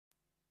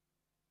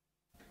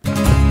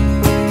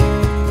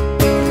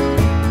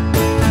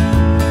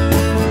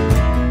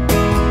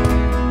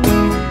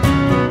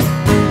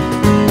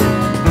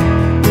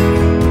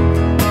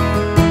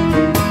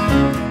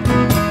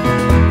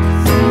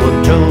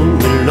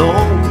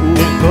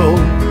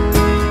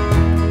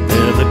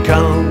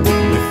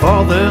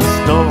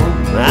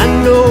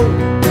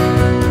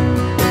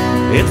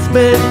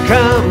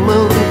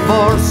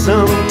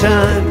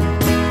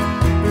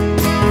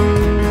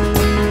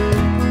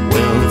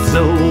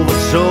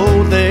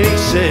so they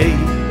say.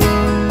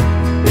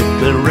 If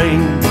it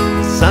rains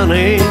a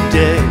sunny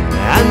day,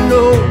 I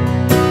know,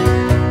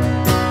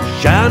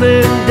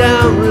 shining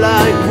down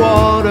like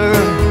water.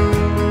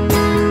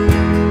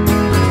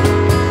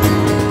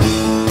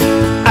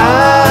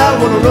 I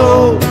wanna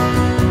know,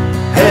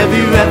 have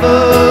you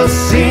ever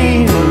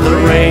seen the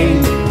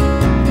rain?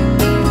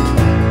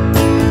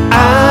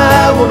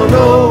 I wanna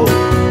know,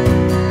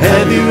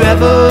 have you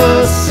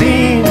ever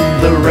seen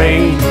the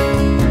rain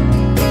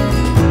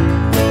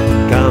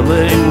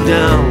coming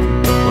down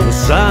on a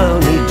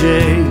sunny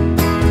day?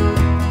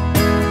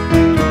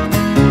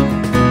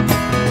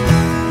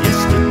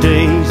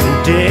 Yesterdays and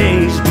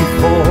days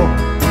before,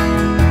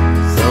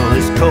 sun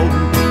is cold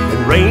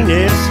and rain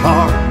is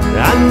hard.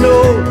 I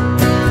know,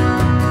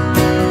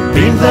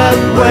 been that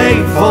way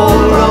for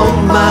all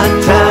my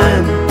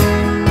time.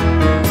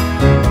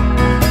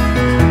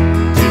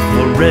 Till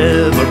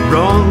forever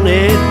on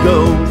it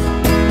goes,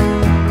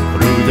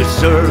 through the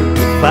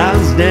circle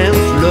fast and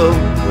slow.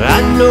 I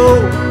know,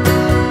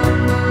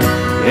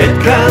 it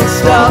can't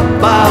stop,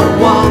 I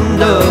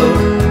wonder.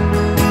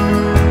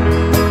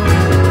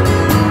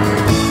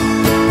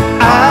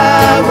 I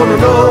wanna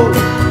know,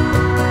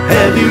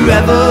 have you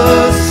ever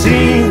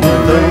seen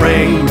the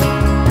rain?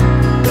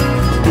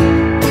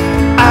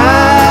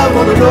 I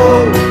wanna know,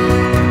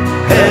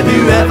 have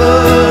you ever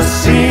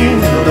seen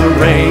the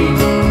rain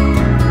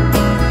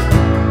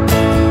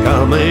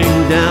coming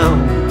down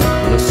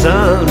on a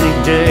sunny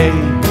day?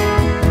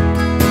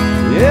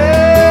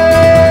 Yeah,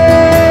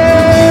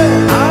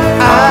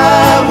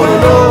 I wanna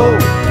know,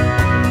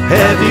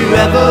 have you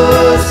ever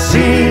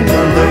seen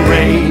the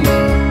rain?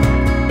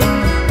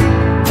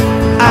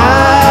 I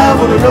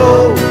wanna know,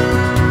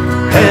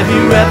 have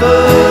you ever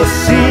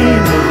seen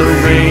the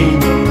rain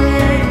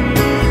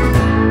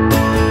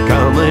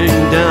coming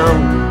down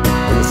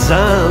on a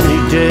sunny